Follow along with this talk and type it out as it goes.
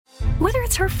Whether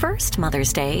it's her first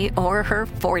Mother's Day or her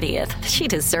 40th, she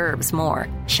deserves more.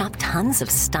 Shop tons of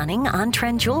stunning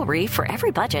on-trend jewelry for every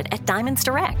budget at Diamonds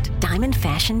Direct. Diamond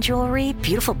fashion jewelry,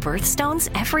 beautiful birthstones,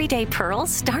 everyday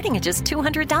pearls starting at just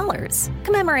 $200.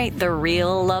 Commemorate the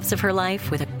real loves of her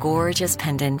life with a gorgeous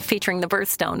pendant featuring the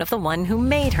birthstone of the one who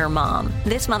made her mom.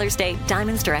 This Mother's Day,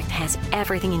 Diamonds Direct has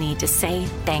everything you need to say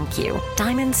thank you.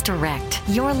 Diamonds Direct.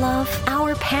 Your love,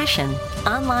 our passion.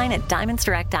 Online at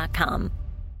diamondsdirect.com.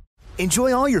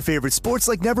 Enjoy all your favorite sports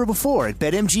like never before at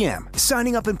BetMGM.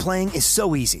 Signing up and playing is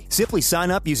so easy. Simply sign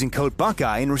up using code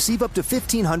Buckeye and receive up to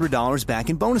 $1,500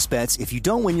 back in bonus bets if you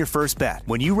don't win your first bet.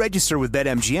 When you register with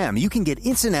BetMGM, you can get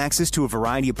instant access to a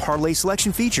variety of parlay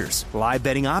selection features, live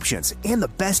betting options, and the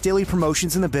best daily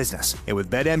promotions in the business. And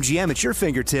with BetMGM at your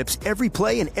fingertips, every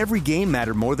play and every game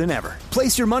matter more than ever.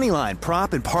 Place your moneyline,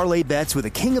 prop, and parlay bets with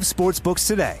the king of sportsbooks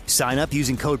today. Sign up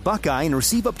using code Buckeye and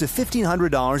receive up to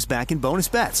 $1,500 back in bonus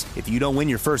bets if you don't win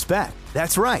your first bet.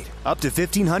 That's right, up to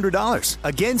 $1,500.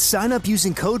 Again, sign up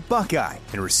using code Buckeye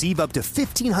and receive up to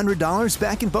 $1,500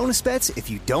 back in bonus bets if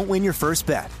you don't win your first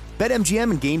bet.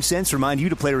 BetMGM and GameSense remind you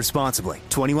to play responsibly.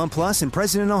 21 plus and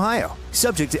present in Ohio.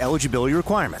 Subject to eligibility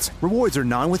requirements. Rewards are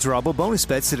non-withdrawable bonus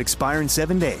bets that expire in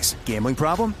 7 days. Gambling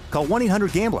problem? Call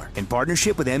 1-800-GAMBLER in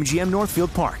partnership with MGM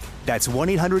Northfield Park. That's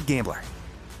 1-800-GAMBLER.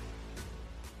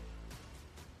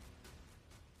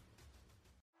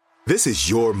 This is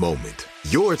your moment,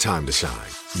 your time to shine,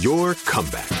 your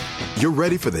comeback. You're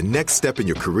ready for the next step in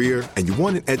your career, and you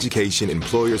want an education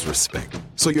employers respect.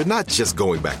 So you're not just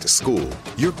going back to school,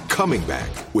 you're coming back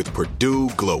with Purdue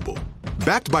Global.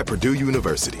 Backed by Purdue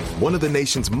University, one of the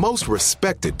nation's most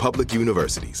respected public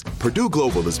universities, Purdue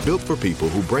Global is built for people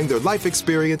who bring their life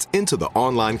experience into the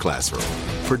online classroom.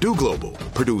 Purdue Global,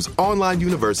 Purdue's online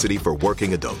university for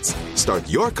working adults. Start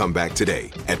your comeback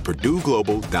today at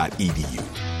purdueglobal.edu.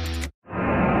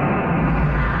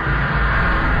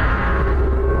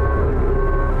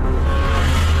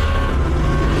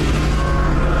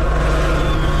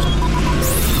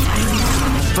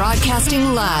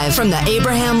 Broadcasting live from the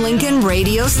Abraham Lincoln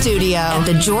Radio Studio at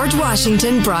the George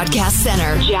Washington Broadcast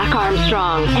Center. Jack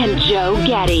Armstrong and Joe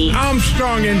Getty.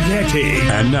 Armstrong and Getty.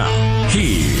 And now,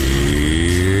 here's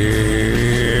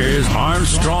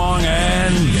Armstrong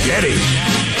and Getty.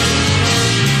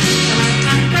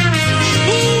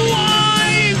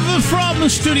 Live from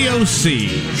Studio C.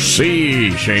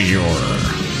 Si, senor.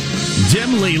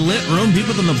 Dimly lit room, deep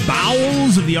within the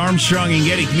bowels of the Armstrong and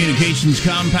Getty Communications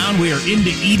compound. We are into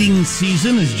eating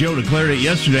season, as Joe declared it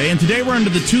yesterday, and today we're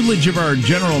under the tutelage of our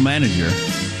general manager.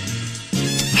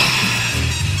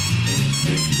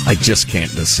 I just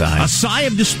can't decide. A sigh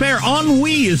of despair.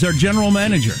 Ennui is our general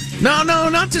manager. No,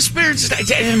 not despair.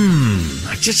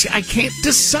 I can't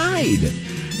decide.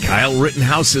 Kyle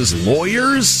Rittenhouse's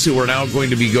lawyers, who are now going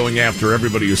to be going after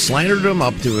everybody who slandered him,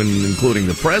 up to and including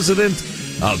the president.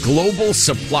 Global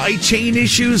supply chain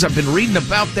issues. I've been reading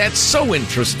about that. So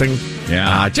interesting.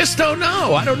 Yeah. I just don't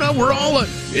know. I don't know.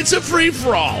 It's a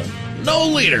free-for-all. No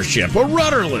leadership. A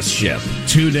rudderless ship.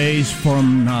 2 days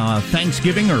from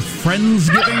Thanksgiving or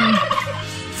Friendsgiving.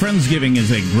 Friendsgiving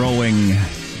is a growing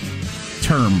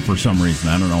term for some reason.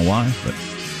 I don't know why, but...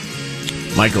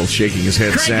 Michael's shaking his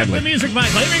head sadly. Crank up the music,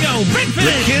 Michael. Here we go. Big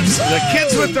finish. The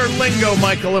kids with their lingo,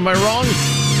 Michael. Am I wrong?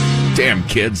 Damn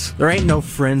kids. There ain't no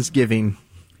Friendsgiving.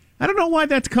 I don't know why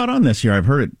that's caught on this year. I've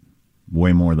heard it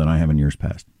way more than I have in years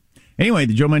past. Anyway,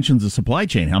 Joe mentions the supply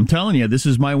chain. I'm telling you, this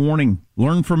is my warning.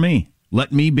 Learn from me.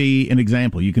 Let me be an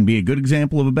example. You can be a good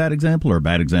example of a bad example or a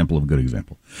bad example of a good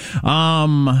example. So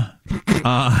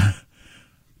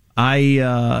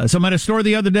I'm at a store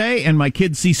the other day, and my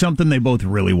kids see something they both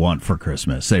really want for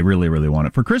Christmas. They really, really want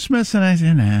it for Christmas, and I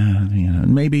said,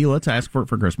 maybe let's ask for it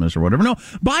for Christmas or whatever. No,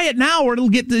 buy it now, or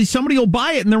somebody will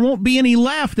buy it, and there won't be any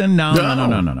left. And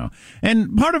no.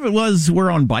 And part of it was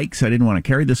we're on bikes. I didn't want to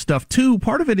carry this stuff too.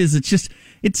 Part of it is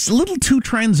it's a little too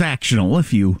transactional.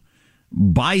 If you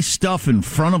buy stuff in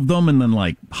front of them and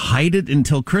then hide it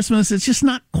until Christmas, it's just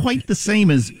not quite the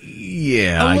same as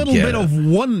a little bit of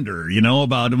wonder,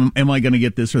 about am I going to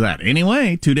get this or that.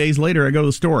 Anyway, 2 days later, I go to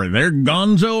the store. They're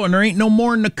gonzo, and there ain't no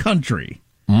more in the country.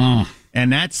 And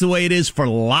that's the way it is for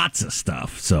lots of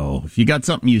stuff. So if you got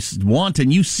something you want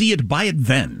and you see it, buy it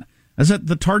then. I was at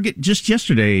the Target just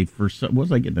yesterday what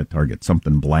was I getting at Target?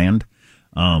 Something bland.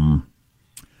 Slime.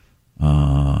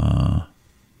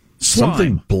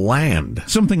 Something bland.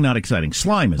 Something not exciting.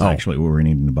 Slime is actually what we're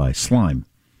needing to buy. Slime.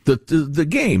 The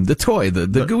game, the toy, the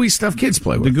gooey stuff kids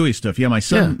play with. The gooey stuff. Yeah, my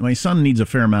son needs a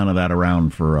fair amount of that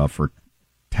around for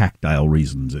tactile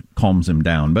reasons. It calms him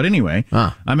down. But anyway,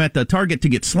 I'm at the Target to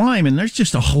get slime, and there's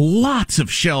just lots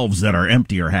of shelves that are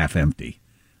empty or half empty.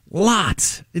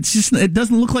 Lots. It's just, it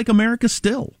doesn't look like America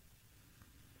still.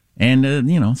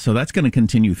 And, so that's going to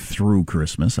continue through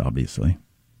Christmas, obviously.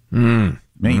 Don't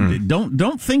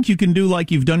think you can do like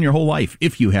you've done your whole life,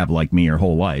 if you have, like me, your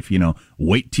whole life.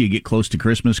 Wait till you get close to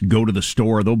Christmas, go to the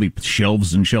store, there'll be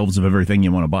shelves and shelves of everything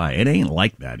you want to buy. It ain't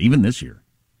like that, even this year.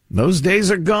 Those days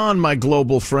are gone, my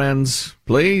global friends.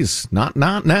 Please, not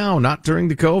now, not during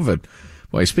the COVID.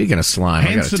 Boy, speaking of slime,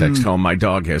 I got a text home. My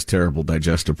dog has terrible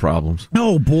digestive problems.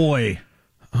 Oh, boy.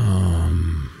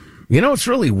 What's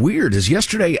really weird is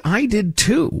yesterday I did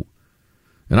too.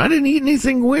 And I didn't eat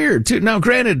anything weird, too. Now,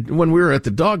 granted, when we were at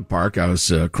the dog park, I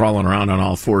was crawling around on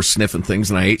all fours, sniffing things,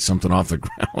 and I ate something off the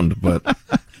ground, but...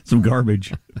 Some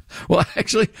garbage. Well,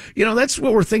 actually, that's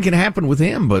what we're thinking happened with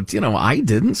him, but, I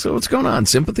didn't, so what's going on?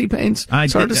 Sympathy pains?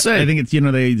 It's hard to say. I think it's,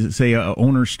 they say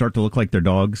owners start to look like their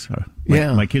dogs.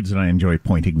 My kids and I enjoy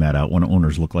pointing that out when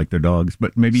owners look like their dogs,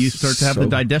 but maybe you start to have the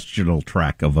digestional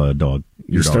tract of a dog.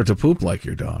 You start to poop like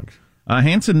your dog.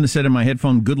 Hanson said in my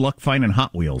headphone, good luck finding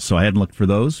Hot Wheels. So I hadn't looked for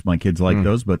those. My kids like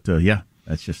those, but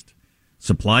that's just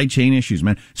supply chain issues,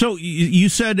 man. So you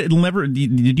said it'll never,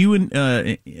 did you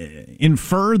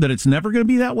infer that it's never going to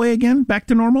be that way again? Back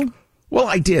to normal? Well,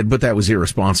 I did, but that was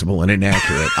irresponsible and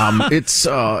inaccurate. It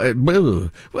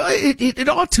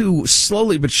ought to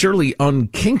slowly but surely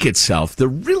unkink itself. The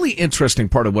really interesting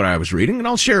part of what I was reading, and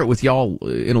I'll share it with y'all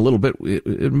in a little bit,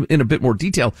 in a bit more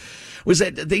detail, was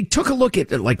that they took a look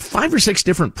at like 5 or 6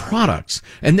 different products,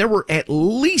 and there were at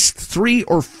least 3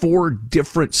 or 4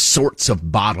 different sorts of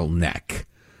bottleneck,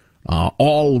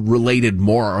 all related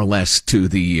more or less to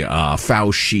the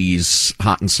Fauci's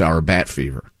hot and sour bat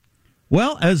fever.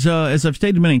 Well, as I've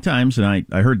stated many times, and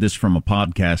I heard this from a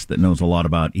podcast that knows a lot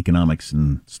about economics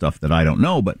and stuff that I don't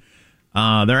know, but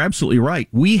they're absolutely right.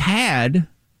 We had,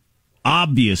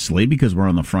 obviously, because we're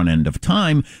on the front end of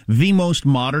time, the most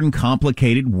modern,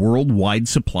 complicated, worldwide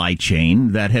supply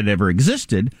chain that had ever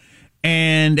existed.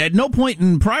 And at no point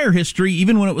in prior history,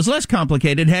 even when it was less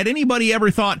complicated, had anybody ever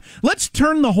thought, let's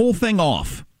turn the whole thing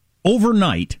off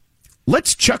overnight.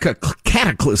 Let's chuck a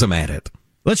cataclysm at it.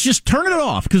 Let's just turn it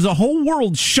off, because the whole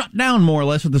world shut down more or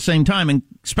less at the same time, and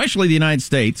especially the United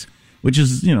States, which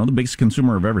is, the biggest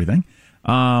consumer of everything,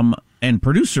 and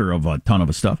producer of a ton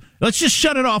of stuff. Let's just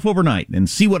shut it off overnight and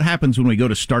see what happens when we go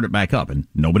to start it back up. And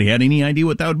nobody had any idea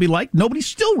what that would be like. Nobody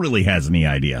still really has any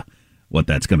idea what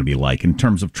that's going to be like in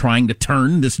terms of trying to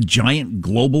turn this giant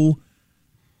global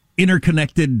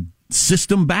interconnected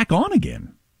system back on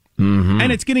again. Mm-hmm.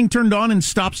 And it's getting turned on and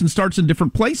stops and starts in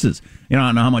different places. I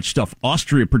don't know how much stuff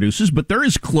Austria produces, but they're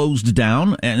as closed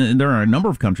down, and there are a number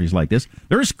of countries like this,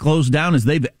 they're as closed down as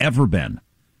they've ever been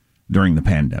during the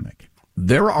pandemic.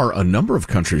 There are a number of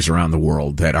countries around the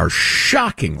world that are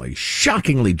shockingly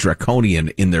draconian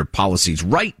in their policies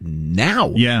right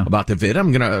now about the vid.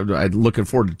 I'm looking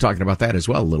forward to talking about that as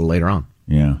well a little later on.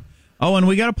 Yeah. Oh, and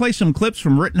we got to play some clips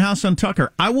from Rittenhouse on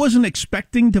Tucker. I wasn't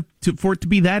expecting for it to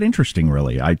be that interesting,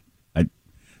 really.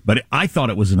 But I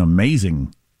thought it was an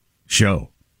amazing show.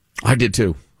 I did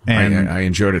too. And I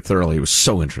enjoyed it thoroughly. It was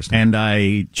so interesting. And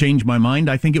I changed my mind.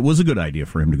 I think it was a good idea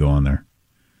for him to go on there.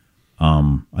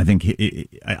 I think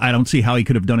I don't see how he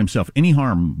could have done himself any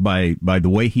harm by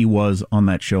the way he was on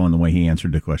that show and the way he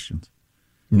answered the questions.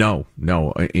 No,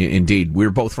 indeed. We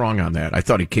were both wrong on that. I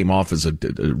thought he came off as a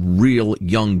real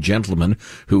young gentleman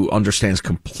who understands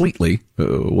completely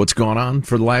what's going on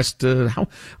for the last,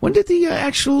 when did the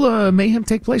actual mayhem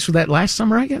take place? Was that last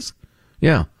summer, I guess?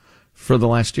 Yeah, for the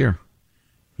last year.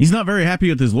 He's not very happy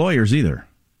with his lawyers either.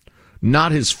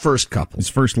 Not his first couple. His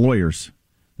first lawyers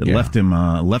that left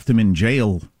him in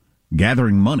jail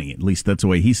gathering money. At least that's the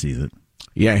way he sees it.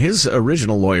 Yeah, his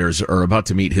original lawyers are about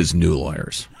to meet his new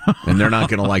lawyers, and they're not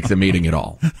going to like the meeting at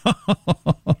all.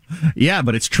 Yeah,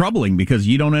 but it's troubling because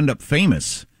you don't end up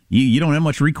famous. You don't have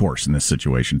much recourse in this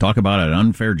situation. Talk about an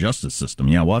unfair justice system.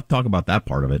 Yeah, we'll have to talk about that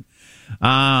part of it.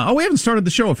 We haven't started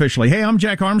the show officially. Hey, I'm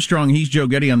Jack Armstrong. He's Joe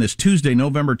Getty on this Tuesday,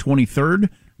 November 23rd,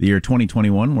 the year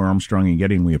 2021. We're Armstrong and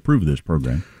Getty, and we approve of this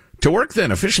program. To work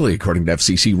then, officially, according to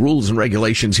FCC rules and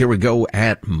regulations, here we go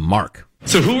at Mark.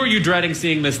 So who are you dreading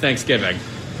seeing this Thanksgiving?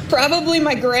 Probably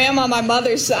my grandma on my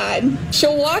mother's side.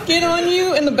 She'll walk in on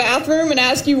you in the bathroom and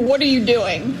ask you, what are you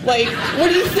doing? Like, what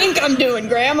do you think I'm doing,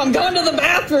 Graham? I'm going to the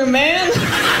bathroom, man.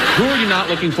 Who are you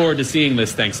not looking forward to seeing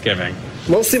this Thanksgiving?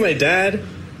 Mostly my dad.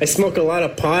 I smoke a lot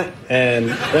of pot, and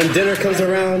when dinner comes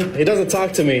around, he doesn't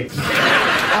talk to me.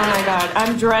 Oh my God,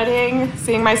 I'm dreading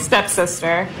seeing my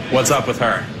stepsister. What's up with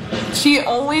her? She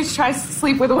always tries to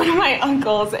sleep with one of my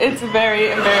uncles. It's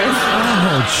very embarrassing.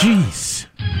 Oh, jeez.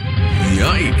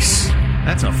 Yikes.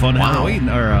 That's a fun Halloween.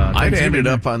 I'd ended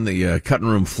up on the cutting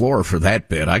room floor for that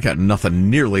bit. I got nothing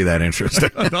nearly that interesting.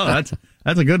 That's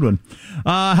a good one.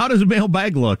 How does the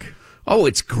mailbag look? Oh,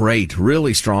 it's great.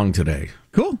 Really strong today.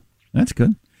 Cool. That's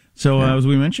good. So, as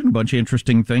we mentioned, a bunch of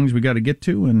interesting things we got to get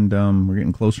to, and we're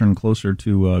getting closer and closer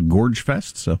to Gorge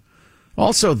Fest. So,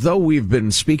 also, though we've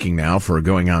been speaking now for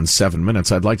going on 7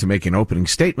 minutes, I'd like to make an opening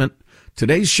statement.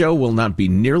 Today's show will not be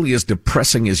nearly as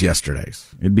depressing as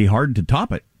yesterday's. It'd be hard to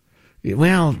top it.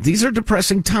 Well, these are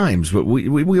depressing times, but we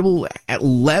will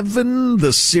leaven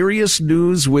the serious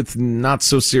news with not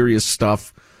so serious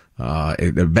stuff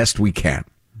the best we can.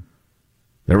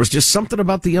 There was just something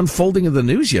about the unfolding of the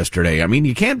news yesterday. I mean,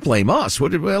 you can't blame us.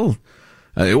 What do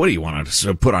you want us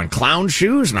to put on clown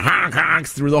shoes and honk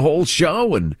through the whole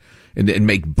show and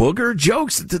make booger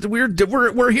jokes?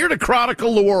 We're here to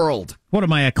chronicle the world. What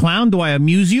am I, a clown? Do I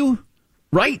amuse you?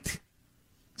 Right.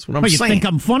 That's what I'm saying. You think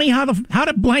I'm funny? How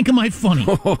the blank am I funny?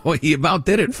 Oh, you about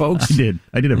did it, folks. I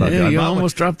did about that. You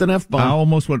almost dropped an F-bomb. I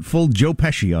almost went full Joe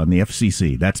Pesci on the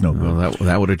FCC. That's no good. Well,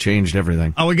 that would have changed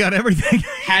everything. Oh, we got everything.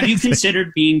 Have you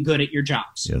considered being good at your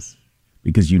jobs? Yes.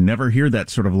 Because you never hear that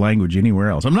sort of language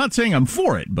anywhere else. I'm not saying I'm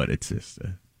for it, but it's just...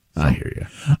 I hear you.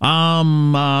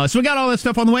 So we got all that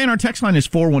stuff on the way, and our text line is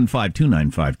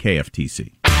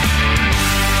 415-295-KFTC.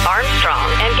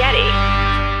 Armstrong and Getty.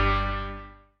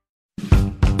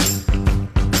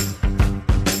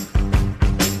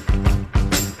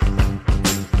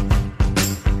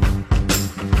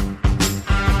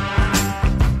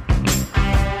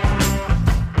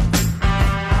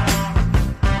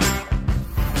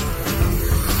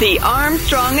 The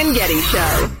Armstrong and Getty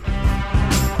Show.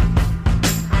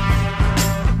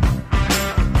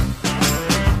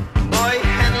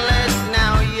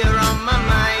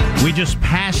 We just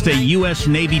passed a U.S.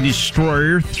 Navy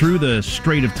destroyer through the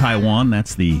Strait of Taiwan.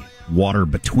 That's the water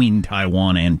between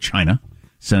Taiwan and China.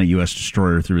 Sent a U.S.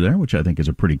 destroyer through there, which I think is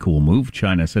a pretty cool move.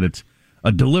 China said it's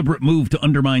a deliberate move to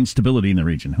undermine stability in the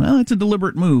region. Well, it's a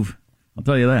deliberate move. I'll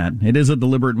tell you that. It is a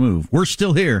deliberate move. We're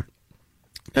still here.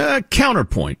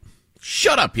 Counterpoint.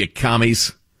 Shut up, you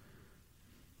commies.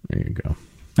 There you go.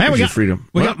 Hey, we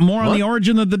got more on the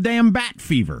origin of the damn bat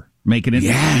fever, making it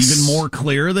even more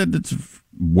clear that it's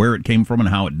where it came from and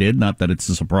how it did. Not that it's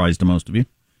a surprise to most of you.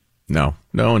 No,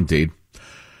 indeed.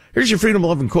 Here's your Freedom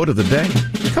Loving quote of the day.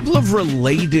 A couple of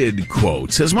related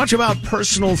quotes, as much about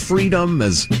personal freedom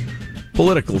as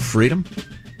political freedom,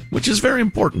 which is very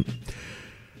important.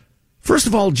 First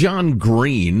of all, John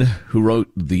Green, who wrote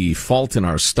The Fault in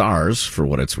Our Stars, for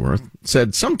what it's worth,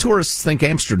 said, some tourists think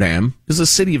Amsterdam is a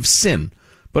city of sin,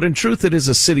 but in truth it is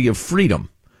a city of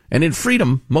freedom. And in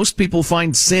freedom, most people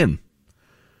find sin.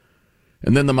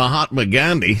 And then the Mahatma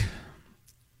Gandhi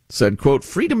said, quote,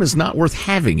 freedom is not worth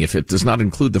having if it does not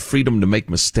include the freedom to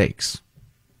make mistakes.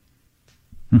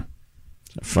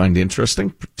 I find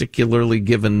interesting, particularly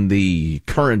given the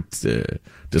current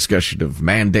discussion of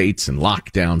mandates and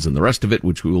lockdowns and the rest of it,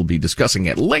 which we will be discussing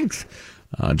at length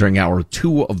during hour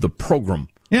 2 of the program.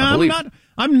 Yeah,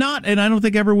 I'm not, and I don't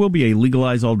think ever will be a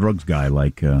legalize all drugs guy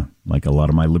like a lot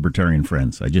of my libertarian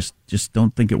friends. I just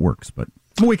don't think it works. But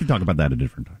we can talk about that at a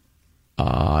different time.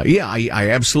 I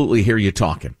absolutely hear you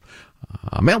talking.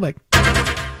 Mailbag.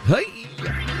 Hey.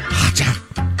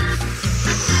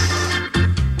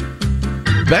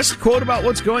 Best quote about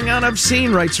what's going on I've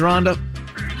seen, writes Rhonda.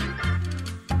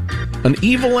 An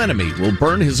evil enemy will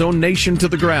burn his own nation to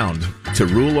the ground to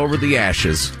rule over the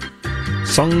ashes.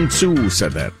 Sun Tzu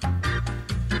said that.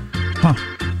 Huh.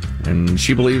 And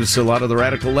she believes a lot of the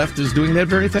radical left is doing that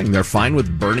very thing. They're fine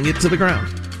with burning it to the ground.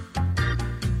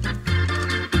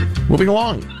 Moving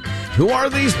along. Who are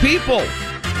these people?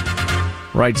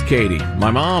 Writes Katie.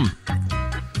 My mom.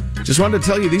 Just wanted to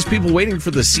tell you, these people waiting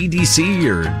for the CDC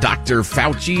or Dr.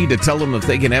 Fauci to tell them if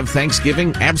they can have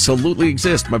Thanksgiving absolutely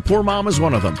exist. My poor mom is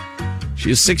one of them. She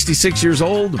is 66 years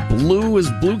old, blue as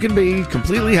blue can be,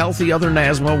 completely healthy other than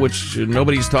asthma, which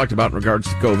nobody's talked about in regards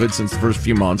to COVID since the first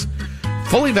few months.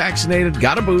 Fully vaccinated,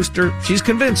 got a booster. She's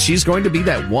convinced she's going to be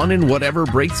that one in whatever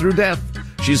breakthrough death.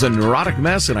 She's a neurotic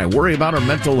mess, and I worry about her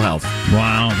mental health.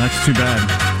 Wow, that's too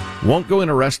bad. Won't go in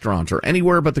a restaurant or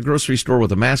anywhere but the grocery store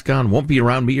with a mask on. Won't be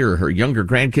around me or her younger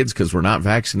grandkids because we're not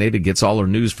vaccinated. Gets all her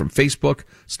news from Facebook.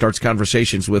 Starts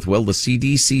conversations with, well, the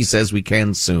CDC says we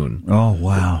can soon. Oh,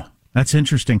 wow. That's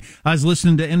interesting. I was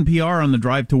listening to NPR on the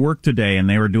drive to work today, and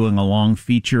they were doing a long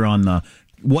feature on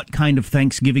what kind of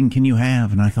Thanksgiving can you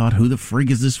have? And I thought, who the frig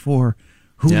is this for?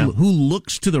 Who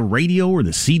looks to the radio or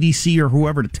the CDC or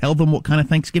whoever to tell them what kind of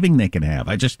Thanksgiving they can have?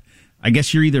 I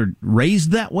guess you're either raised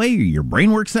that way or your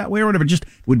brain works that way or whatever. It just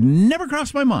would never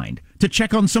cross my mind to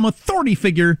check on some authority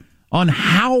figure on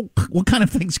what kind of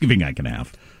Thanksgiving I can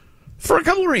have. For a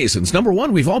couple of reasons. Number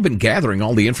one, we've all been gathering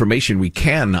all the information we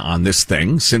can on this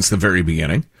thing since the very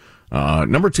beginning.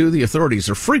 Number two, the authorities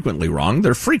are frequently wrong.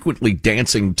 They're frequently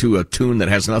dancing to a tune that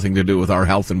has nothing to do with our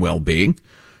health and well-being.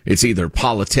 It's either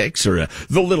politics or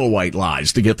the little white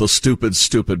lies to get the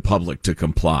stupid public to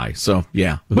comply. So,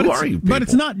 yeah, who are you people? But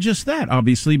it's not just that,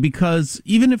 obviously, because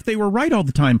even if they were right all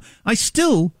the time,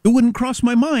 it wouldn't cross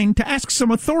my mind to ask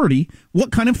some authority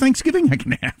what kind of Thanksgiving I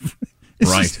can have.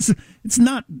 It's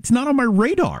not on my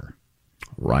radar.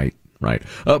 Right.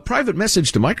 Private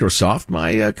message to Microsoft.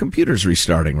 My computer's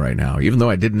restarting right now. Even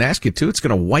though I didn't ask it to, it's going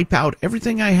to wipe out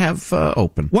everything I have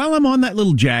open. While I'm on that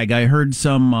little jag, I heard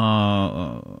some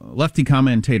lefty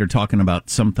commentator talking about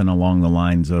something along the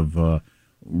lines of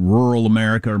rural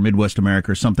America or Midwest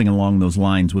America or something along those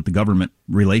lines with the government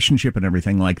relationship and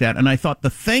everything like that. And I thought the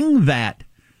thing that,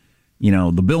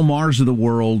 the Bill Maher's of the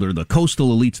world or the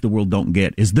coastal elites of the world don't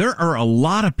get is there are a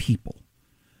lot of people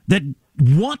that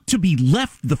want to be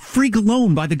left the freak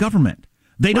alone by the government.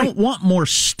 They don't want more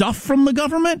stuff from the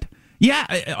government. Yeah,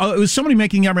 it was somebody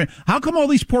making the argument, how come all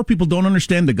these poor people don't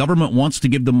understand the government wants to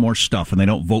give them more stuff and they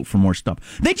don't vote for more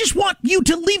stuff? They just want you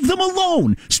to leave them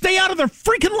alone. Stay out of their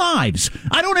freaking lives.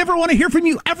 I don't ever want to hear from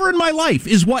you ever in my life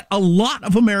is what a lot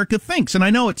of America thinks. And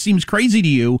I know it seems crazy to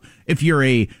you if you're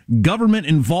a government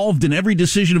involved in every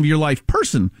decision of your life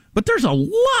person, but there's a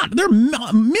lot. There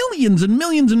are millions and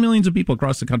millions and millions of people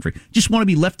across the country just want to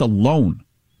be left alone.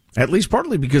 At least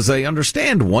partly because they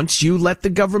understand once you let the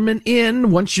government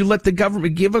in, once you let the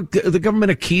government give the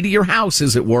government a key to your house,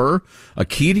 as it were, a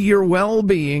key to your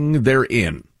well-being, they're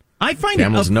in. I find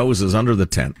Camel's nose is under the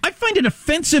tent. I find it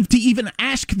offensive to even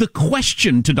ask the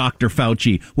question to Dr.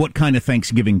 Fauci, what kind of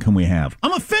Thanksgiving can we have?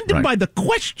 I'm offended by the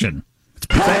question.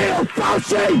 Hail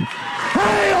Fauci!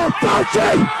 Hail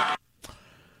Fauci!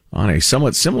 On a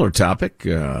somewhat similar topic,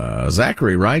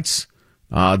 Zachary writes,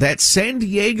 that San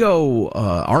Diego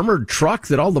armored truck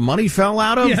that all the money fell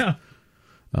out of? Yeah.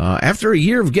 After a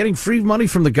year of getting free money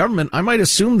from the government, I might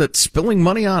assume that spilling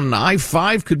money on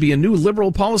I-5 could be a new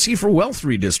liberal policy for wealth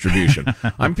redistribution.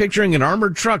 I'm picturing an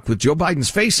armored truck with Joe Biden's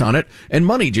face on it and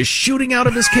money just shooting out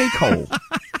of his cake hole.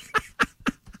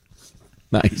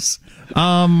 Nice.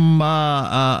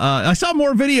 I saw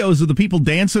more videos of the people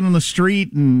dancing in the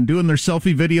street and doing their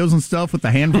selfie videos and stuff with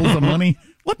the handfuls of money.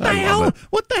 What the hell?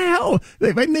 What the hell?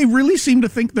 They really seem to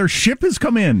think their ship has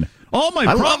come in. All my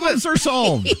problems are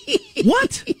solved.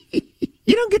 What?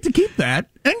 You don't get to keep that,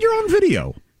 and you're on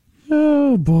video.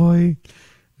 Oh, boy.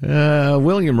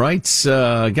 William writes,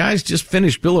 guys, just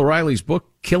finished Bill O'Reilly's book,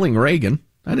 Killing Reagan.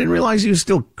 I didn't realize he was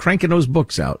still cranking those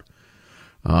books out.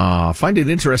 Find it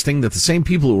interesting that the same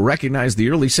people who recognize the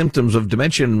early symptoms of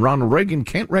dementia in Ronald Reagan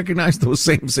can't recognize those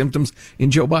same symptoms in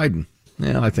Joe Biden.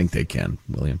 Yeah, I think they can,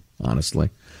 William, honestly.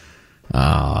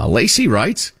 Lacey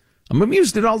writes, I'm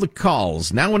amused at all the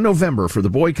calls now in November for the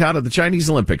boycott of the Chinese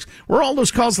Olympics. Where are all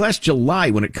those calls last July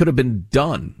when it could have been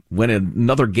done, when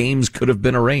another games could have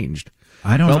been arranged?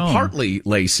 I don't know. Well, partly,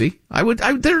 Lacey,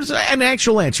 there's an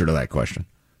actual answer to that question.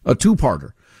 A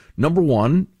two-parter. Number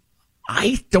one,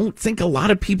 I don't think a lot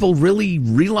of people really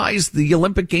realize the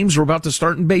Olympic Games are about to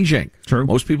start in Beijing. True.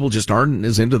 Most people just aren't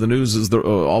as into the news as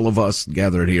all of us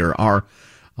gathered here are.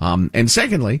 And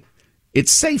secondly,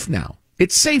 it's safe now.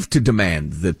 It's safe to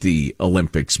demand that the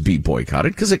Olympics be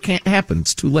boycotted because it can't happen.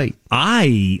 It's too late.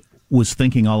 I was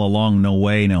thinking all along, no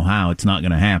way, no how, it's not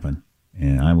going to happen.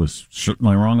 And I was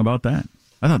certainly wrong about that.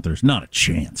 I thought there's not a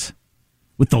chance.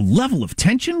 With the level of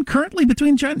tension currently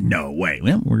between China, no way.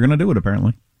 Well, we're going to do it,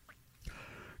 apparently.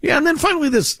 Yeah, and then finally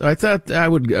this, I thought I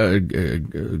would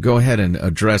go ahead and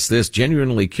address this.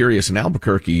 Genuinely Curious in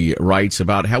Albuquerque writes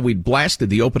about how we blasted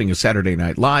the opening of Saturday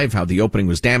Night Live, how the opening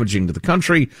was damaging to the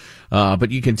country, but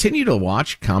you continue to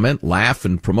watch, comment, laugh,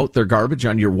 and promote their garbage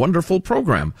on your wonderful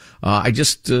program. Why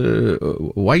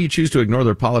you choose to ignore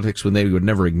their politics when they would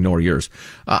never ignore yours?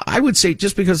 I would say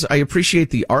just because I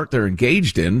appreciate the art they're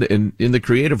engaged in, and in the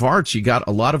creative arts, you got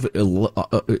a lot of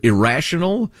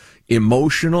irrational,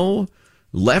 emotional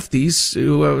lefties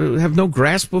who have no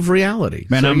grasp of reality.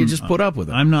 Man, so you just put up with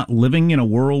it. I'm not living in a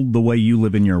world the way you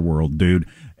live in your world, dude.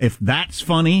 If that's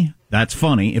funny, that's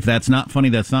funny. If that's not funny,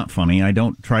 that's not funny. I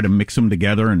don't try to mix them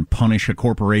together and punish a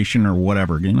corporation or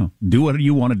whatever. Do what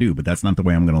you want to do, but that's not the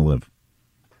way I'm going to live.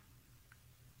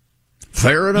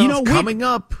 Fair enough. Coming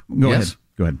up. Go ahead.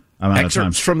 I'm out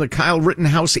Excerpts from the Kyle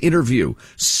Rittenhouse interview.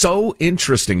 So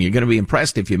interesting. You're going to be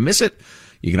impressed if you miss it.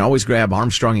 You can always grab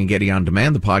Armstrong and Getty On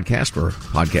Demand, the podcast, where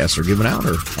podcasts are given out,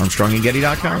 or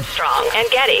ArmstrongandGetty.com. Armstrong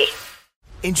and Getty.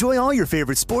 Enjoy all your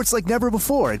favorite sports like never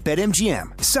before at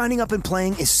BetMGM. Signing up and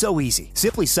playing is so easy.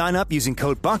 Simply sign up using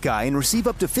code Buckeye and receive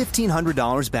up to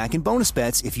 $1,500 back in bonus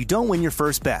bets if you don't win your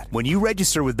first bet. When you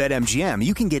register with BetMGM,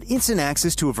 you can get instant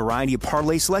access to a variety of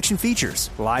parlay selection features,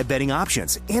 live betting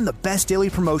options, and the best daily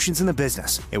promotions in the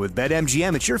business. And with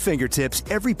BetMGM at your fingertips,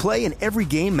 every play and every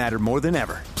game matter more than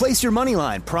ever. Place your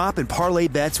moneyline, prop, and parlay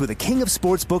bets with the king of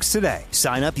sportsbooks today.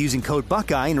 Sign up using code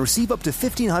Buckeye and receive up to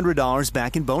 $1,500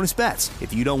 back in bonus bets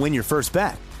if you don't win your first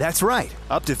bet. That's right,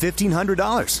 up to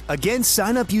 $1,500. Again,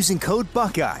 sign up using code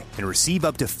Buckeye and receive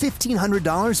up to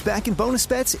 $1,500 back in bonus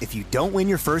bets if you don't win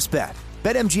your first bet.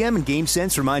 BetMGM and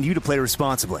GameSense remind you to play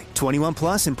responsibly. 21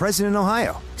 plus and present in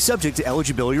Ohio. Subject to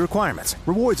eligibility requirements.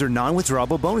 Rewards are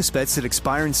non-withdrawable bonus bets that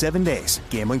expire in 7 days.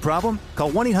 Gambling problem?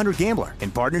 Call 1-800-GAMBLER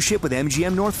in partnership with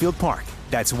MGM Northfield Park.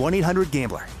 That's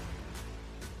 1-800-GAMBLER.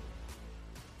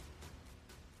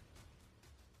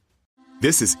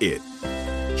 This is it.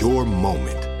 Your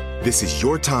moment. This is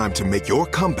your time to make your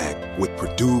comeback with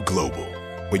Purdue Global.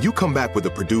 When you come back with a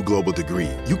Purdue Global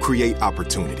degree, you create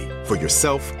opportunity for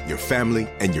yourself, your family,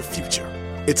 and your future.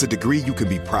 It's a degree you can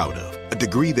be proud of, a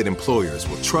degree that employers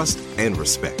will trust and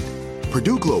respect.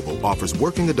 Purdue Global offers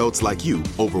working adults like you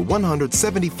over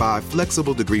 175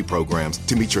 flexible degree programs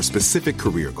to meet your specific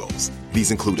career goals.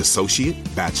 These include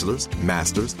associate, bachelor's,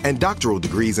 master's, and doctoral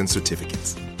degrees and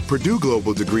certificates. Purdue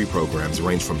Global degree programs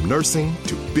range from nursing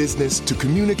to business to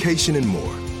communication and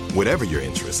more. Whatever your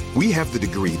interest, we have the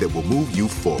degree that will move you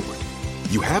forward.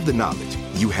 You have the knowledge,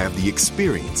 you have the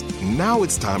experience. Now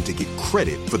it's time to get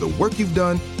credit for the work you've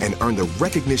done and earn the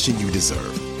recognition you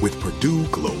deserve with Purdue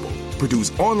Global,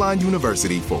 Purdue's online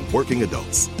university for working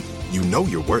adults. You know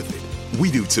you're worth it.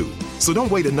 We do too. So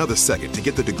don't wait another second to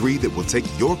get the degree that will take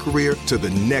your career to the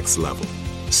next level.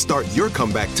 Start your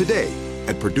comeback today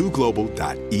at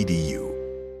purdueglobal.edu.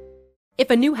 If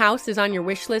a new house is on your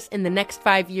wish list in the next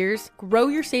 5 years, grow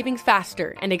your savings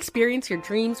faster and experience your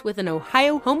dreams with an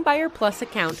Ohio Homebuyer Plus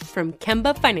account from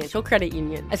Kemba Financial Credit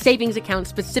Union. A savings account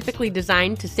specifically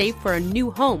designed to save for a new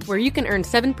home, where you can earn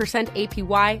 7%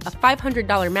 APY, a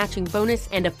 $500 matching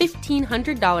bonus, and a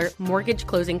 $1,500 mortgage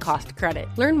closing cost credit.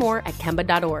 Learn more at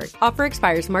Kemba.org. Offer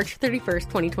expires March 31st,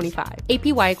 2025.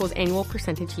 APY equals annual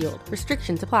percentage yield.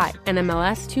 Restrictions apply.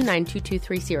 NMLS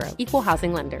 292230. Equal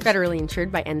housing lender. Federally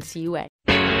insured by NCUA.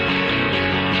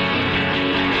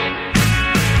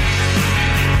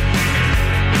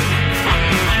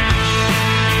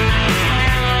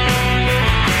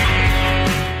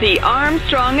 The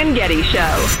Armstrong and Getty Show.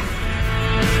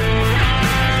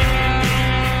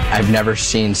 I've never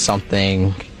seen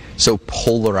something so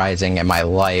polarizing in my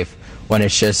life when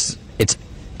it's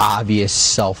obvious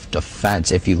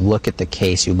self-defense. If you look at the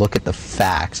case, you look at the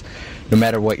facts, no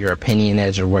matter what your opinion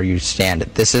is or where you stand,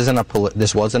 this wasn't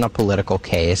a political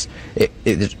case.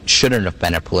 It shouldn't have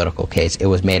been a political case. It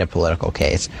was made a political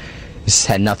case. This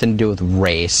had nothing to do with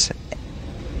race.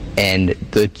 And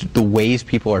the ways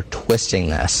people are twisting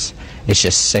this is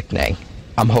just sickening.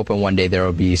 I'm hoping one day there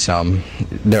will be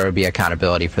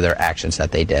accountability for their actions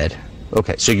that they did.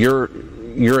 Okay, so you're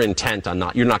intent on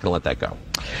you're not going to let that go.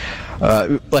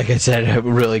 Like I said,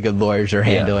 really good lawyers are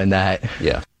handling that.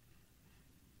 Yeah.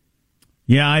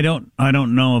 Yeah, I don't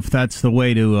know if that's the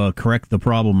way to correct the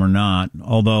problem or not.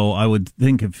 Although I would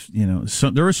think if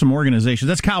there are some organizations.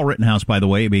 That's Kyle Rittenhouse, by the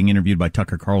way, being interviewed by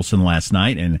Tucker Carlson last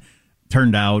night, and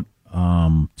turned out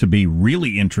to be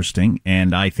really interesting.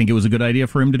 And I think it was a good idea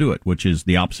for him to do it, which is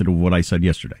the opposite of what I said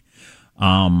yesterday.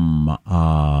 What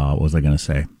was I going to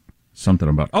say? Something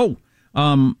about the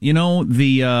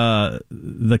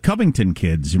Covington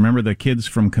kids. You remember the kids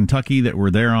from Kentucky that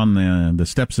were there on the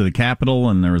steps of the Capitol,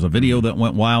 and there was a video that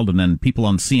went wild, and then people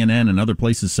on CNN and other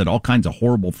places said all kinds of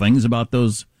horrible things about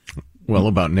those. Well,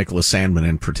 about Nicholas Sandmann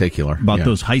in particular. About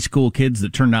those high school kids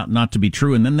that turned out not to be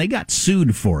true, and then they got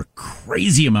sued for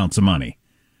crazy amounts of money.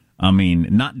 I mean,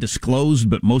 not disclosed,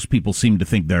 but most people seem to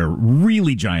think they're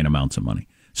really giant amounts of money.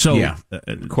 So,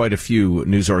 quite a few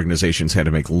news organizations had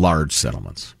to make large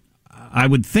settlements. I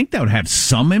would think that would have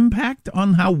some impact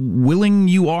on how willing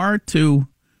you are to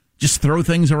just throw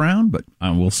things around, but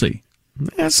we'll see.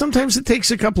 Yeah, sometimes it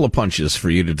takes a couple of punches for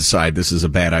you to decide this is a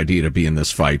bad idea to be in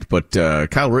this fight, but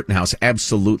Kyle Rittenhouse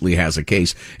absolutely has a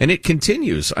case, and it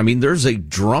continues. I mean, there's a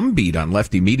drumbeat on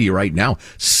lefty media right now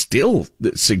still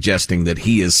suggesting that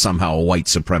he is somehow a white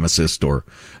supremacist or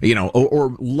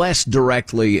less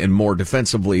directly and more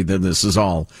defensively than this is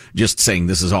all, just saying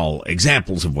this is all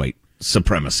examples of white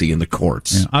supremacy in the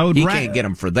courts. Yeah, he can't get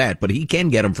him for that, but he can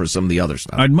get him for some of the other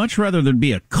stuff. I'd much rather there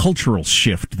be a cultural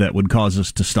shift that would cause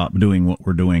us to stop doing what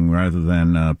we're doing rather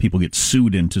than people get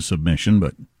sued into submission.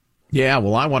 But Yeah,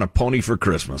 well, I want a pony for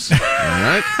Christmas. All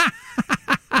right.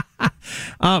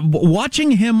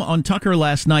 Watching him on Tucker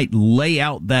last night lay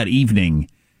out that evening,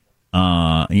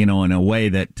 in a way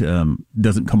that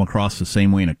doesn't come across the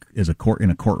same way in a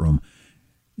courtroom,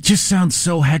 it just sounds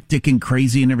so hectic and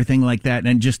crazy and everything like that.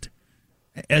 And just,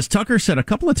 as Tucker said a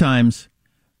couple of times,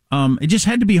 it just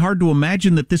had to be hard to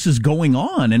imagine that this is going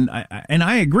on. And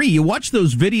I agree. You watch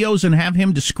those videos and have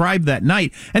him describe that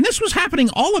night. And this was happening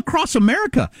all across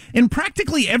America, in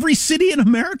practically every city in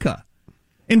America.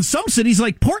 In some cities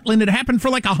like Portland, it happened for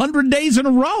like 100 days in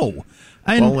a row.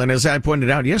 And as I pointed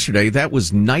out yesterday, that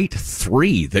was night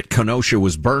 3 that Kenosha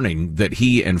was burning, that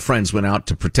he and friends went out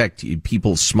to protect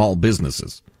people's small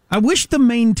businesses. I wish the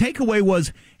main takeaway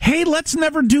was, hey, let's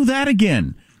never do that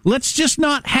again. Let's just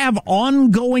not have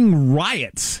ongoing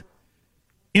riots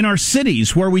in our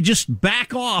cities where we just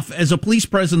back off as a police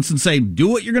presence and say, do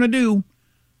what you're going to do.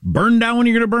 Burn down when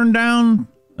you're going to burn down.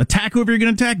 Attack whoever you're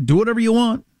going to attack. Do whatever you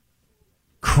want.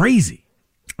 Crazy.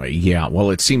 Yeah,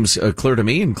 well, it seems clear to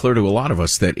me and clear to a lot of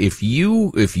us that if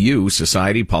you,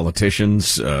 society,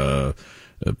 politicians,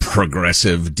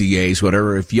 progressive DAs,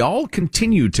 whatever, if y'all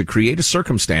continue to create a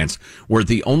circumstance where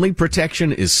the only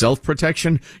protection is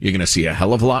self-protection, you're going to see a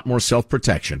hell of a lot more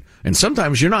self-protection. And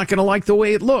sometimes you're not going to like the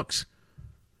way it looks.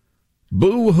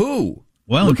 Boo-hoo.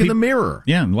 Well, look in the mirror.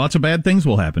 Yeah, lots of bad things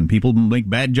will happen. People make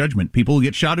bad judgment. People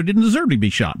get shot who didn't deserve to be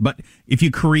shot. But if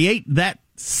you create that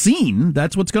scene,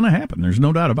 that's what's going to happen. There's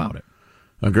no doubt about it.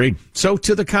 Agreed. So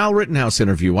to the Kyle Rittenhouse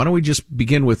interview, why don't we just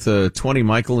begin with 20,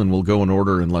 Michael, and we'll go in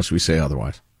order unless we say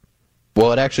otherwise.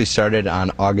 Well, it actually started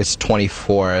on August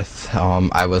 24th.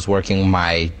 I was working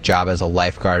my job as a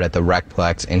lifeguard at the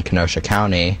Recplex in Kenosha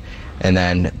County, and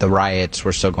then the riots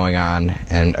were still going on,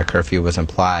 and a curfew was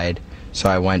implied. So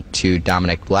I went to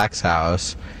Dominic Black's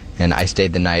house, and I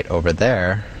stayed the night over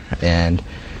there, and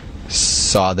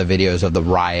saw the videos of the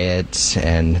riots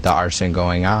and the arson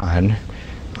going on.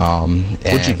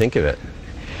 What'd you think of it?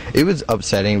 It was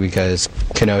upsetting because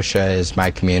Kenosha is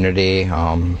my community,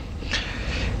 and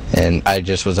I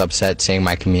just was upset seeing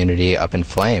my community up in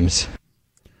flames.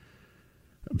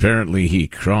 Apparently he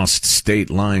crossed state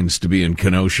lines to be in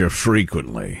Kenosha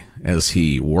frequently, as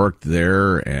he worked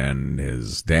there, and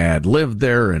his dad lived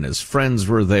there, and his friends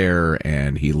were there,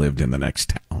 and he lived in the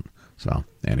next town. So,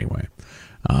 anyway,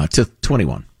 to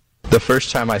 21. The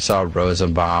first time I saw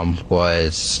Rosenbaum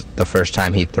was the first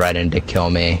time he threatened to kill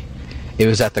me. It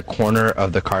was at the corner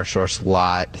of the Car Source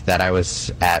lot that I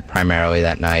was at primarily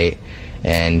that night,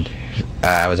 and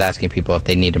I was asking people if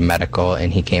they needed medical,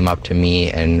 and he came up to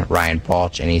me and Ryan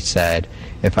Balch, and he said,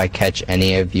 if I catch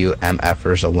any of you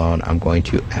MFers alone, I'm going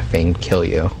to effing kill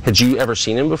you. Had you ever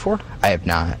seen him before? I have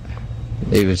not.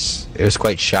 It was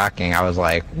quite shocking. I was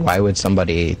like, why would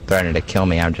somebody threaten to kill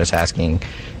me? I'm just asking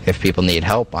if people need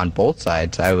help on both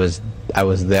sides. I was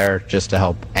there just to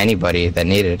help anybody that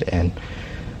needed, and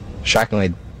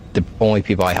shockingly, the only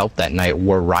people I helped that night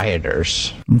were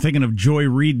rioters. I'm thinking of Joy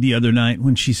Reid the other night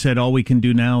when she said all we can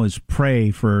do now is pray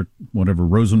for whatever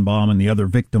Rosenbaum and the other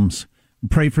victims.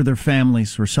 Pray for their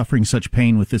families who are suffering such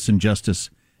pain with this injustice.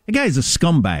 The guy's a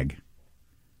scumbag.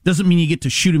 Doesn't mean you get to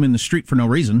shoot him in the street for no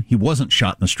reason. He wasn't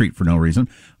shot in the street for no reason,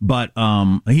 but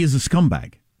he is a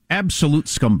scumbag. Absolute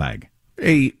scumbag.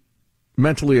 A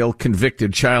mentally ill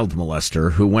convicted child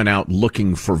molester who went out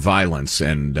looking for violence,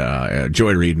 and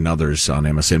Joy Reid and others on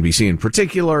MSNBC in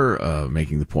particular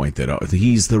making the point that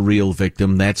he's the real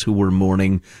victim. That's who we're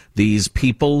mourning. These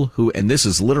people who, and this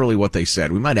is literally what they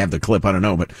said. We might have the clip, I don't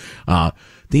know, but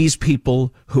these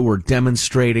people who were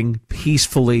demonstrating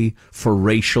peacefully for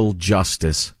racial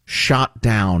justice shot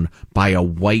down by a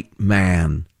white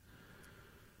man.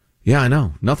 Yeah, I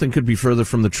know. Nothing could be further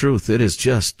from the truth. It is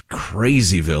just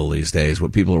crazyville these days,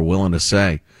 what people are willing to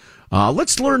say.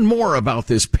 Let's learn more about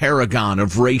this paragon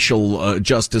of racial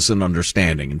justice and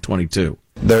understanding in 22.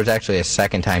 There was actually a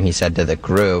second time he said to the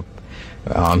group,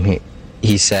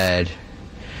 he said,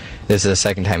 this is the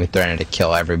second time he threatened to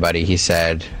kill everybody. He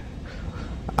said,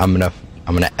 I'm gonna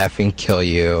effing kill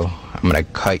you. I'm gonna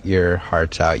cut your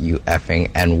hearts out, you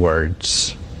effing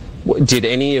N-words. Did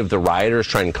any of the rioters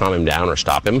try and calm him down or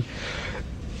stop him?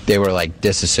 They were like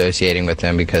disassociating with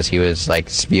him because he was like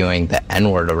spewing the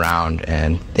N-word around,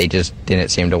 and they just didn't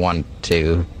seem to want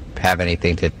to have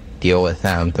anything to deal with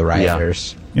him, the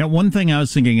rioters. Yeah, one thing I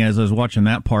was thinking as I was watching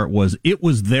that part was it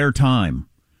was their time.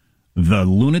 The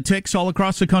lunatics all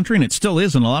across the country, and it still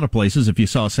is in a lot of places. If you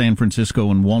saw San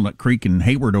Francisco and Walnut Creek and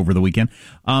Hayward over the weekend,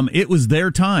 it was their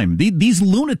time. These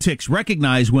lunatics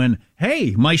recognize when,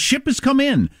 hey, my ship has come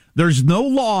in. There's no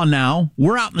law now.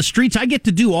 We're out in the streets. I get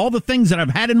to do all the things that I've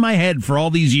had in my head for all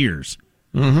these years.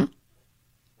 Mm-hmm.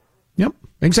 Yep.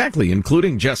 Exactly,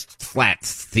 including just flat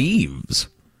thieves.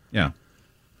 Yeah.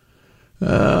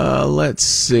 Let's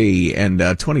see.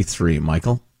 And 23,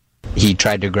 Michael. He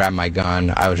tried to grab my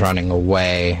gun. I was running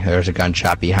away. There was a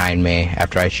gunshot behind me.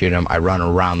 After I shoot him, I run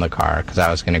around the car because I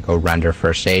was going to go render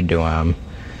first aid to him.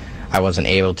 I wasn't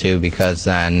able to because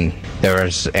then there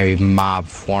was a mob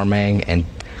forming and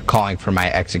calling for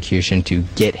my execution to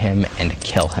get him and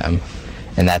kill him.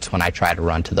 And that's when I try to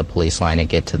run to the police line and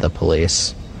get to the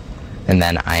police. And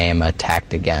then I am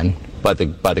attacked again. By the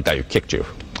guy who kicked you?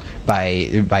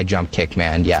 By Jump Kick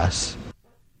Man, yes.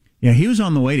 Yeah, he was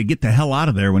on the way to get the hell out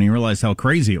of there when he realized how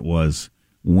crazy it was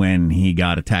when he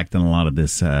got attacked and a lot of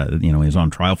this, he was on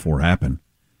trial for happened.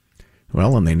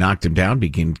 Well, and they knocked him down,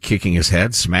 began kicking his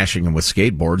head, smashing him with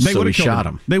skateboards, so he shot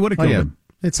him. They would have killed him.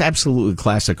 It's absolutely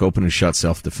classic open and shut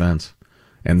self-defense.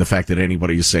 And the fact that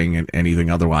anybody is saying anything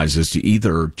otherwise is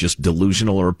either just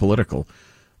delusional or political.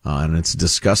 And it's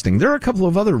disgusting. There are a couple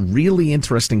of other really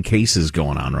interesting cases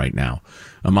going on right now.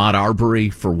 Ahmaud Arbery,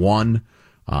 for one.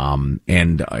 And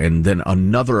then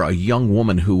a young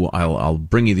woman who I'll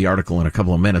bring you the article in a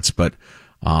couple of minutes, but,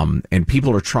 and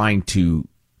people are trying to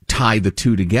tie the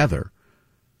two together,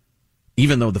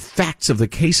 even though the facts of the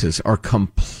cases are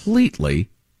completely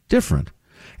different.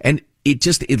 And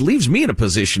it leaves me in a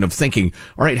position of thinking,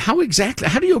 all right, how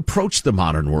do you approach the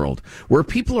modern world where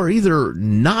people are either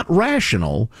not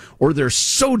rational or they're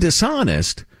so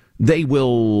dishonest they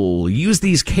will use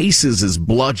these cases as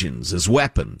bludgeons, as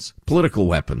weapons, political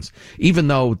weapons, even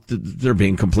though they're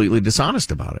being completely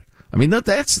dishonest about it. I mean,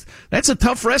 that's a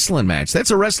tough wrestling match.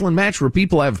 That's a wrestling match where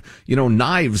people have,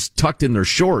 knives tucked in their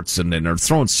shorts and are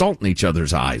throwing salt in each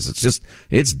other's eyes.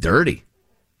 It's dirty.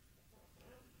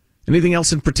 Anything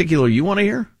else in particular you want to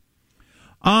hear?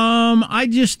 I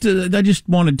just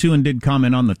wanted to and did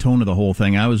comment on the tone of the whole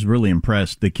thing. I was really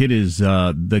impressed. The kid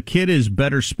is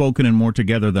better spoken and more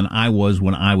together than I was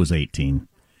when I was 18.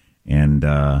 And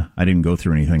I didn't go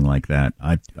through anything like that.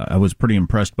 I was pretty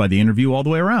impressed by the interview all the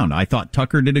way around. I thought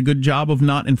Tucker did a good job of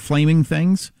not inflaming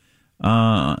things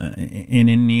in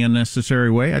any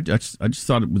unnecessary way. I just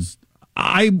thought it was.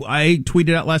 I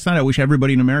tweeted out last night, I wish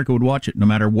everybody in America would watch it, no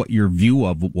matter what your view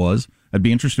of it was. I'd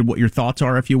be interested what your thoughts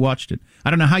are if you watched it. I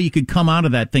don't know how you could come out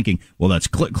of that thinking, well, that's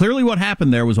clearly what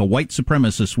happened there was a white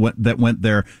supremacist that went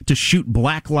there to shoot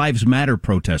Black Lives Matter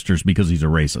protesters because he's a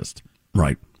racist.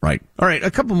 Right. All right,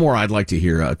 a couple more I'd like to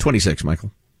hear. 26,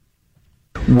 Michael.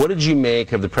 What did you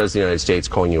make of the President of the United States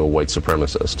calling you a white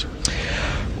supremacist?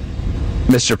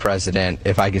 Mr. President,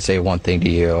 if I could say one thing to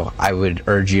you, I would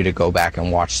urge you to go back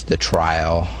and watch the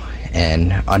trial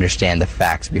and understand the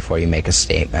facts before you make a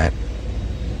statement.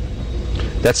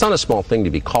 That's not a small thing to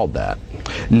be called that.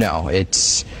 No,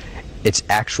 it's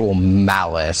actual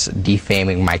malice,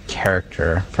 defaming my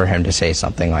character for him to say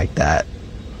something like that.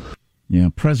 Yeah,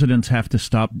 presidents have to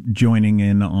stop joining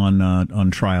in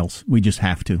on trials. We just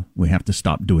have to. We have to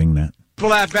stop doing that. People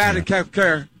that bad and can't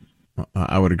care.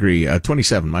 I would agree.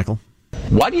 27, Michael.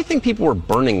 Why do you think people were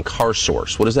burning car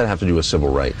source? What does that have to do with civil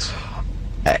rights?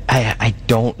 I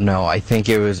don't know. I think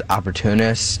it was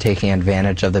opportunists taking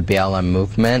advantage of the BLM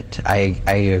movement. I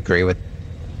agree with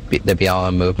the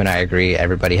BLM movement. I agree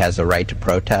everybody has the right to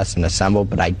protest and assemble,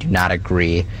 but I do not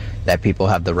agree that people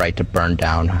have the right to burn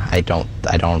down. I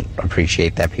don't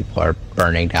appreciate that people are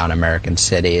burning down American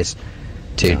cities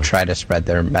to try to spread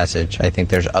their message. I think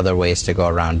there's other ways to go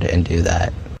around and do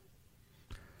that.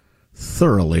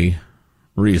 Thoroughly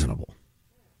reasonable.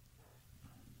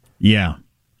 Yeah.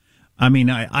 I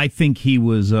mean, I think he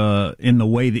was in the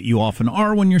way that you often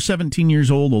are when you're 17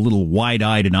 years old, a little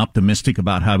wide-eyed and optimistic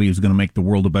about how he was going to make the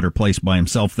world a better place by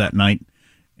himself that night.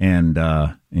 And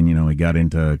he got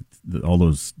into all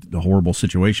those horrible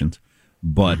situations.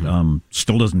 But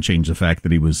still doesn't change the fact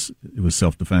that it was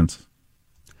self-defense.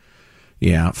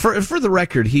 Yeah, for the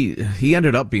record, he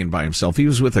ended up being by himself. He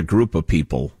was with a group of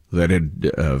people that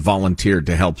had volunteered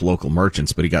to help local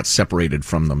merchants, but he got separated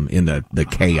from them in the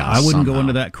chaos. I wouldn't go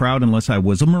into that crowd unless I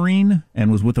was a Marine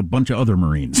and was with a bunch of other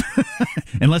Marines,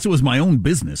 unless it was my own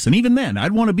business. And even then,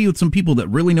 I'd want to be with some people that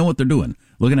really know what they're doing.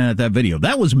 Looking at that video,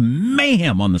 that was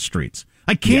mayhem on the streets.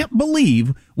 I can't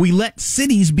believe we let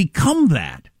cities become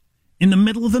that in the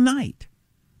middle of the night.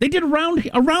 They did around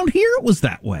here. It was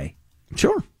that way.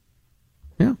 Sure.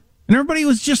 Yeah. And everybody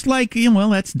was just like, well,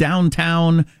 that's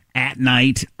downtown at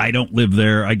night. I don't live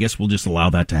there. I guess we'll just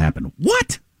allow that to happen.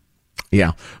 What?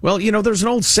 Yeah. Well, there's an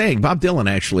old saying. Bob Dylan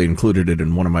actually included it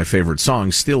in one of my favorite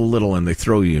songs, steal a little and they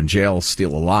throw you in jail,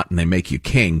 steal a lot and they make you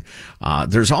king.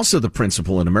 There's also the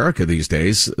principle in America these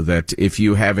days that if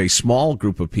you have a small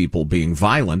group of people being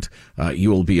violent,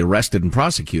 you will be arrested and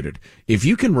prosecuted. If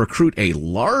you can recruit a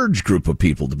large group of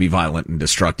people to be violent and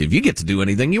destructive, you get to do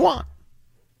anything you want.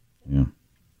 Yeah.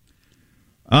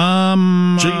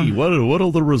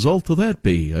 What'll the result of that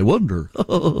be? I wonder.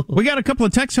 We got a couple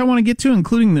of texts I want to get to,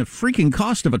 including the freaking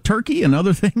cost of a turkey and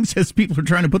other things as people are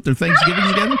trying to put their Thanksgiving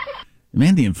together.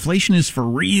 Man, the inflation is for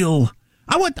real.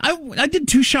 I did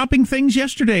 2 shopping things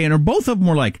yesterday, and both of them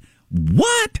were like,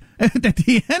 what? At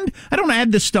the end, I don't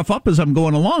add this stuff up as I'm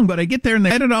going along, but I get there and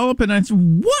they add it all up, and I say,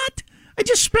 what? I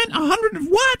just spent $100.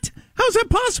 What? How is that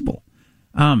possible?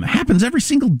 Happens every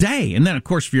single day. And then, of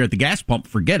course, if you're at the gas pump,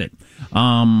 forget it.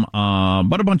 But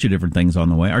a bunch of different things on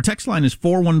the way. Our text line is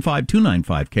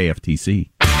 415-295-KFTC.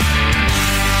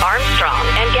 Armstrong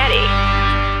and Getty.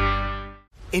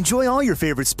 Enjoy all your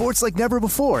favorite sports like never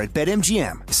before at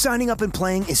BetMGM. Signing up and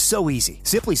playing is so easy.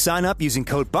 Simply sign up using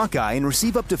code Buckeye and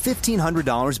receive up to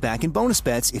 $1,500 back in bonus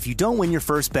bets if you don't win your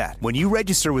first bet. When you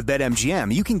register with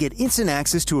BetMGM, you can get instant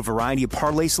access to a variety of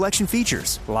parlay selection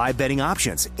features, live betting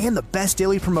options, and the best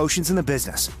daily promotions in the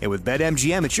business. And with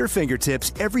BetMGM at your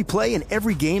fingertips, every play and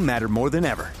every game matter more than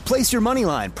ever. Place your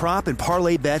moneyline, prop, and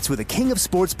parlay bets with the king of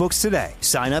sportsbooks today.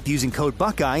 Sign up using code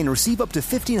Buckeye and receive up to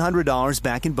 $1,500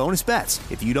 back in bonus bets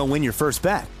if you don't win your first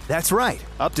bet. That's right,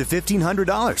 up to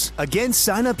 $1,500. Again,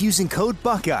 sign up using code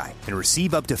Buckeye and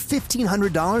receive up to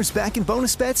 $1,500 back in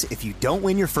bonus bets if you don't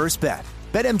win your first bet.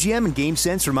 BetMGM and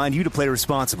GameSense remind you to play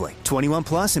responsibly. 21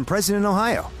 plus and present in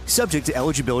Ohio. Subject to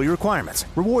eligibility requirements.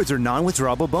 Rewards are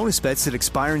non-withdrawable bonus bets that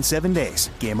expire in 7 days.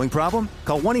 Gambling problem?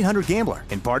 Call 1-800-GAMBLER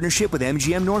in partnership with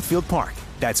MGM Northfield Park.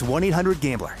 That's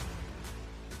 1-800-GAMBLER.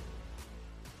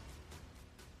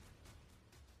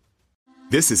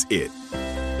 This is it.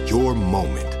 Your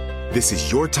moment. This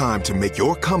is your time to make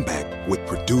your comeback with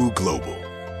Purdue Global.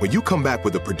 When you come back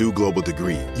with a Purdue Global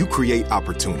degree, you create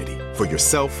opportunity for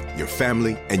yourself, your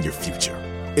family, and your future.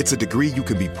 It's a degree you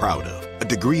can be proud of, a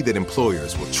degree that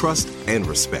employers will trust and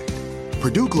respect.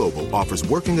 Purdue Global offers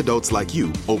working adults like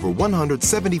you over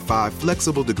 175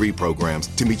 flexible degree programs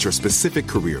to meet your specific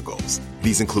career goals.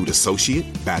 These include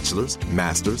associate, bachelor's,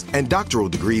 master's, and doctoral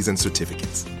degrees and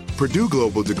certificates. Purdue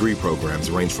Global degree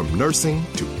programs range from nursing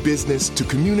to business to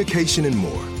communication and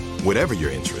more. Whatever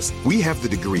your interest, we have the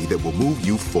degree that will move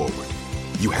you forward.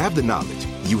 You have the knowledge,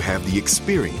 you have the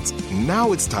experience.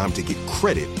 Now it's time to get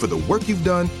credit for the work you've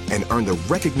done and earn the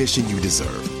recognition you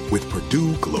deserve with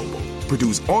Purdue Global,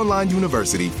 Purdue's online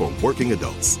university for working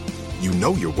adults. You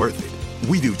know you're worth it.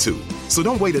 We do too. So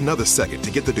don't wait another second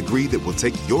to get the degree that will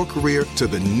take your career to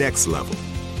the next level.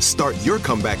 Start your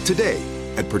comeback today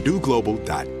at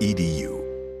purdueglobal.edu.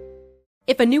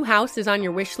 If a new house is on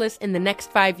your wish list in the next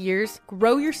 5 years,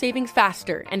 grow your savings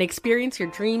faster and experience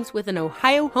your dreams with an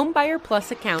Ohio Homebuyer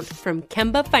Plus account from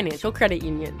Kemba Financial Credit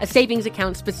Union. A savings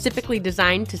account specifically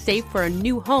designed to save for a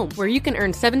new home where you can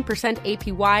earn 7%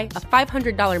 APY, a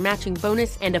 $500 matching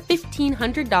bonus, and a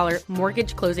 $1,500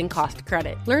 mortgage closing cost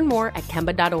credit. Learn more at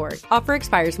Kemba.org. Offer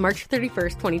expires March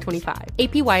 31st, 2025.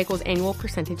 APY equals annual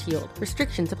percentage yield.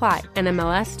 Restrictions apply.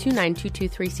 NMLS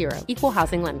 292230. Equal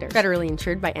housing lender. Federally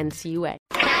insured by NCUA.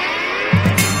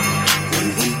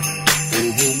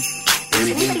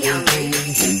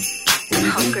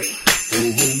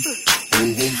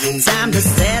 Time to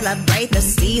celebrate the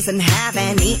season,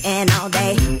 haven't eaten all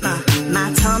day.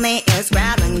 My tummy is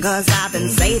growling cause I've been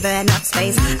saving up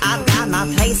space. I've got my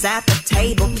place at the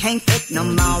table, can't fit no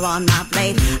more on my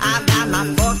plate. I've got my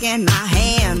fork in my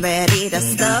hand, ready to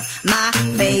stuff my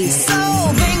face. So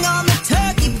bring on the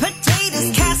turkey,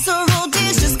 potatoes, casserole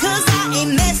dishes, cause I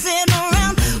ain't messing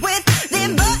around with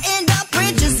them buttoned up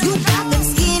britches. You got them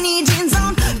skinny jeans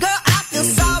on, girl, I feel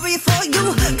sorry for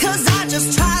you, cause I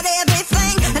just tried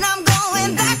everything and I'm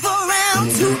going back for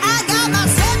round 2. I got my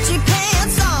stretchy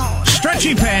pants on.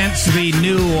 Stretchy Pants, the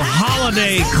new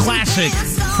holiday classic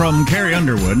from Carrie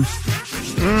Underwood.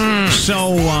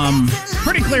 So,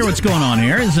 pretty clear what's going on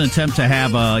here. It's an attempt to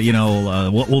have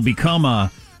what will become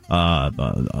a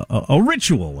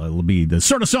ritual. It'll be the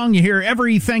sort of song you hear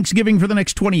every Thanksgiving for the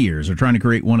next 20 years. They're trying to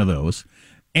create one of those.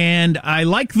 And I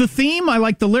like the theme. I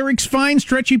like the lyrics fine,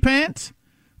 Stretchy Pants.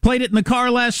 Played it in the car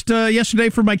yesterday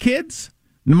for my kids.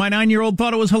 My 9-year-old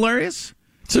thought it was hilarious.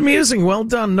 It's amusing. Well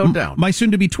done, no doubt. My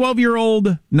soon-to-be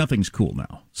 12-year-old, nothing's cool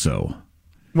now. So,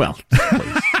 well,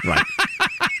 please, right.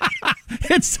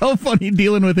 It's so funny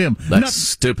dealing with him. That's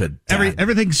stupid.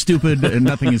 Everything's stupid and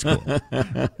nothing is cool.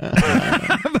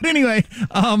 But anyway,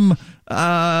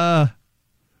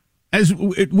 as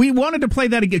we wanted to play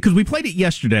that again, because we played it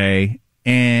yesterday,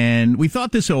 and we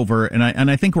thought this over, and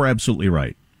I think we're absolutely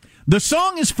right. The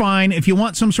song is fine if you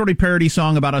want some sort of parody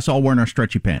song about us all wearing our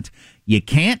stretchy pants. You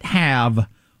can't have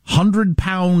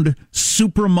 100-pound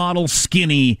supermodel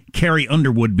skinny Carrie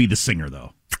Underwood be the singer,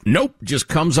 though. Nope, just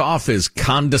comes off as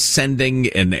condescending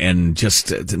and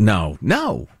just no.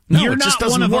 You're it not just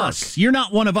doesn't one of work. us. You're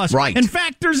not one of us. Right. In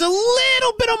fact, there's a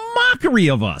little bit of mockery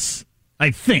of us,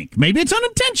 I think. Maybe it's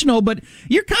unintentional, but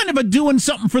you're kind of doing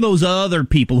something for those other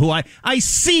people who I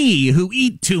see who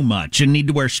eat too much and need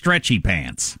to wear stretchy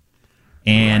pants.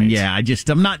 And right. yeah,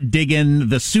 I'm not digging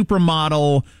the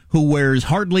supermodel who wears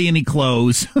hardly any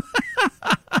clothes.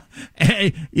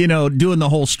 Doing the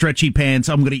whole stretchy pants.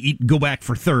 I'm going to go back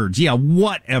for thirds. Yeah,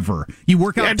 whatever. You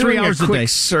work out 3 hours a day. Quick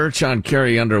search on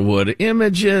Carrie Underwood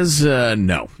images.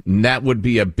 No, that would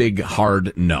be a big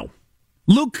hard no.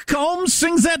 Luke Combs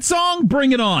sings that song.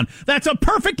 Bring it on. That's a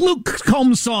perfect Luke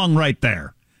Combs song right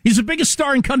there. He's the biggest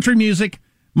star in country music.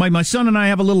 My son and I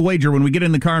have a little wager when we get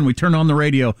in the car and we turn on the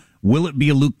radio. Will it be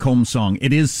a Luke Combs song?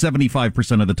 It is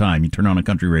 75% of the time you turn on a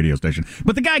country radio station.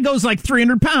 But the guy goes like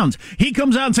 300 pounds. He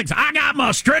comes out and says, I got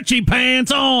my stretchy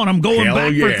pants on. I'm going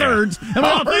back for thirds. And we're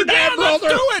all thinking, let's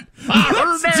do it.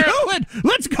 Let's do it.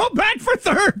 Let's go back for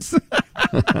thirds.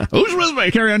 Who's with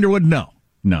me? Carrie Underwood, no,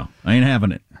 I ain't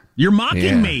having it. You're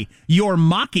mocking me. You're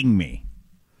mocking me.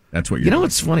 That's what you're doing.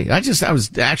 What's funny? I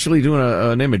was actually doing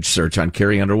an image search on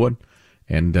Carrie Underwood.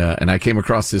 And I came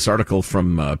across this article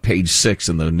from page 6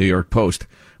 in the New York Post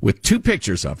with 2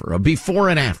 pictures of her, a before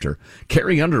and after.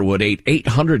 Carrie Underwood ate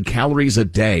 800 calories a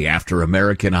day after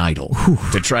American Idol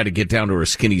to try to get down to her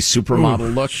skinny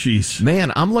supermodel look. Jeez.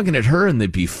 Man, I'm looking at her in the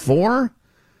before.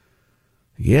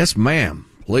 Yes, ma'am.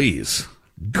 Please.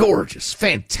 Gorgeous.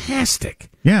 Fantastic.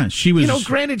 Yeah, she was...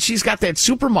 granted, she's got that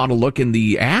supermodel look in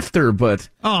the after, but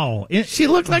she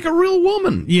looked like a real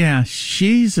woman. Yeah,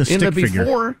 she's a stick figure. In the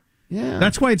before... Yeah.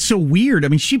 That's why it's so weird. I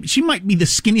mean, she might be the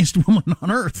skinniest woman on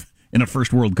earth in a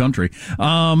first world country.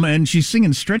 And she's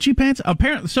singing stretchy pants.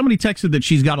 Apparently, somebody texted that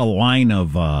she's got a line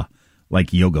of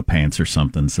like yoga pants or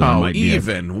something. So there might be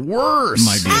even worse.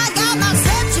 I got my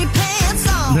stretchy pants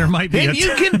on. There might be and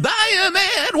you can buy them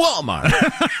at Walmart.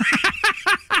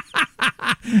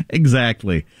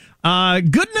 Exactly.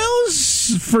 Good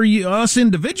news for us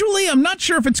individually. I'm not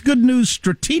sure if it's good news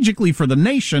strategically for the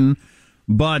nation.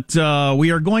 But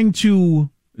we are going to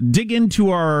dig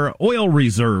into our oil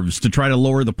reserves to try to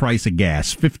lower the price of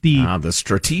gas. The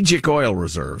strategic oil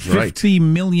reserves, 50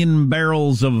 million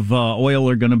barrels of oil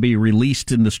are going to be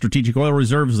released in the strategic oil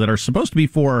reserves that are supposed to be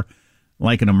for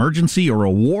like an emergency or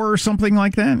a war or something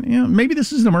like that. Yeah, maybe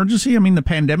this is an emergency. I mean, the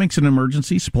pandemic's an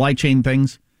emergency, supply chain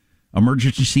things,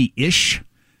 emergency-ish.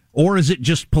 Or is it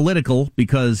just political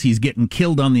because he's getting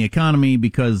killed on the economy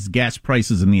because gas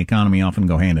prices and the economy often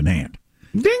go hand in hand?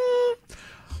 Ding!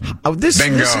 This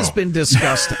has been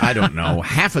discussed, I don't know,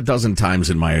 half a dozen times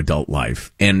in my adult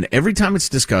life. And every time it's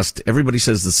discussed, everybody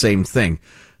says the same thing.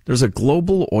 There's a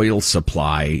global oil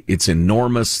supply. It's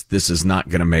enormous. This is not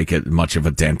going to make it much of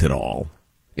a dent at all.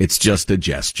 It's just a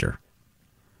gesture.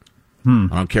 I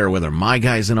don't care whether my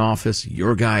guy's in office,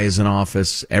 your guy is in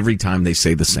office. Every time they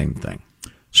say the same thing.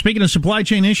 Speaking of supply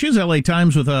chain issues, LA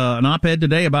Times with an op-ed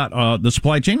today about the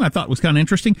supply chain I thought was kind of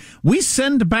interesting. We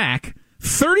send back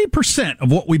 30%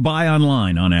 of what we buy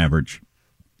online on average.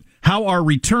 How our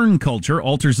return culture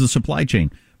alters the supply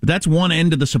chain. But that's one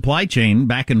end of the supply chain,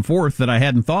 back and forth, that I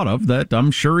hadn't thought of, that I'm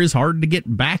sure is hard to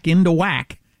get back into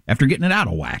whack after getting it out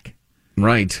of whack.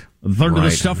 Right. A third of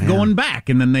the stuff going back,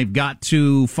 and then they've got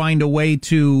to find a way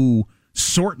to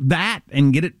sort that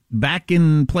and get it back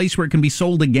in place where it can be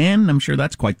sold again. I'm sure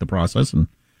that's quite the process, and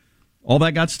all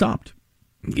that got stopped.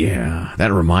 Yeah,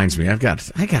 that reminds me. I got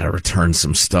to return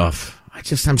some stuff.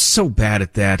 I'm so bad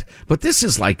at that. But this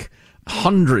is like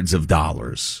hundreds of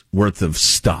dollars worth of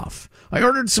stuff. I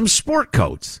ordered some sport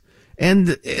coats,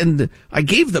 and I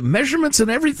gave the measurements and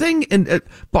everything, and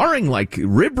barring like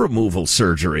rib removal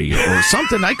surgery or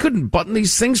something, I couldn't button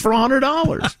these things for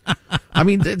 $100. I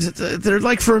mean, they're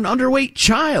like for an underweight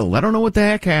child. I don't know what the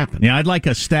heck happened. Yeah, I'd like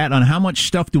a stat on how much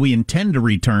stuff do we intend to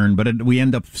return, but we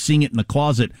end up seeing it in the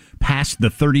closet past the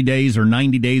 30 days or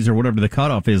 90 days or whatever the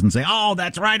cutoff is and say, oh,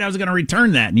 that's right, I was going to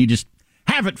return that. And you just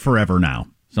have it forever now.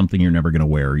 Something you're never going to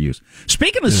wear or use.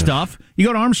 Speaking of stuff, you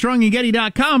go to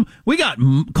ArmstrongandGetty.com. We got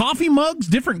coffee mugs,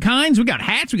 different kinds. We got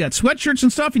hats, we got sweatshirts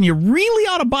and stuff. And you really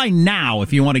ought to buy now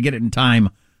if you want to get it in time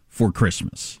for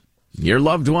Christmas. Your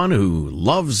loved one who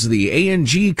loves the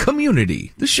A&G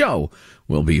community, the show,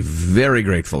 We'll be very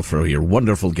grateful for your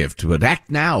wonderful gift. But act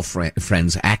now,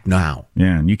 friends. Act now.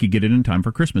 Yeah, and you could get it in time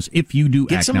for Christmas if you do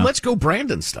Get act some now. Let's Go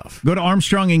Brandon stuff. Go to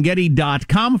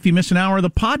ArmstrongandGetty.com. If you miss an hour of the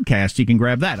podcast, you can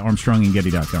grab that,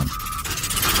 ArmstrongandGetty.com.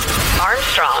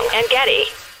 Armstrong and Getty.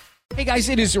 Hey guys,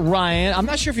 it is Ryan. I'm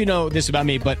not sure if you know this about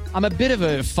me, but I'm a bit of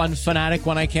a fun fanatic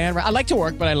when I can. I like to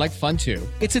work, but I like fun too.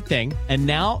 It's a thing. And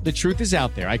now the truth is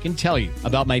out there. I can tell you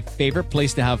about my favorite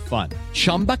place to have fun.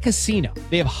 Chumba Casino.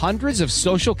 They have hundreds of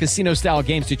social casino style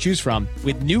games to choose from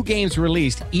with new games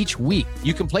released each week.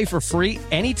 You can play for free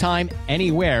anytime,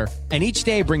 anywhere. And each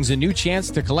day brings a new chance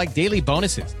to collect daily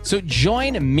bonuses. So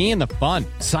join me in the fun.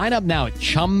 Sign up now at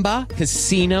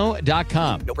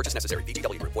ChumbaCasino.com. No purchase necessary.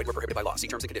 VGW Group. Void where prohibited by law. See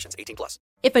terms and conditions. 18+.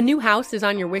 If a new house is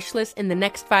on your wish list in the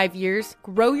next 5 years,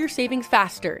 grow your savings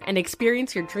faster and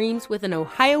experience your dreams with an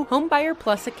Ohio Homebuyer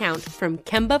Plus account from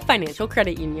Kemba Financial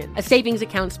Credit Union. A savings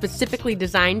account specifically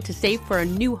designed to save for a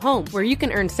new home where you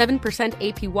can earn 7%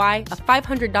 APY, a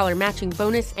 $500 matching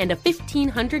bonus, and a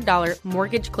 $1,500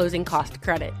 mortgage closing cost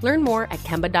credit. Learn more at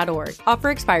Kemba.org.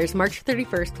 Offer expires March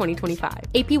 31st, 2025.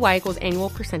 APY equals annual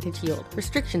percentage yield.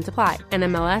 Restrictions apply.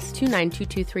 NMLS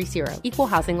 292230. Equal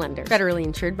housing lender. Federally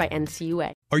insured by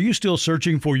NCUA. Are you still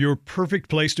searching for your perfect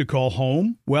place to call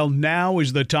home? Well, now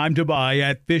is the time to buy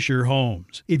at Fisher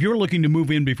Homes. If you're looking to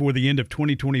move in before the end of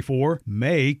 2024,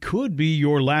 May could be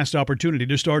your last opportunity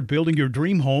to start building your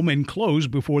dream home and close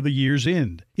before the year's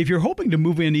end. If you're hoping to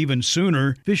move in even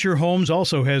sooner, Fisher Homes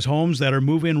also has homes that are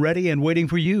move-in ready and waiting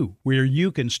for you, where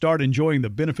you can start enjoying the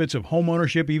benefits of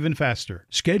homeownership even faster.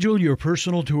 Schedule your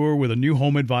personal tour with a new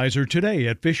home advisor today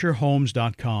at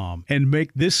FisherHomes.com and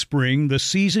make this spring the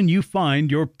season you find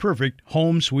your perfect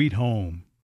home sweet home.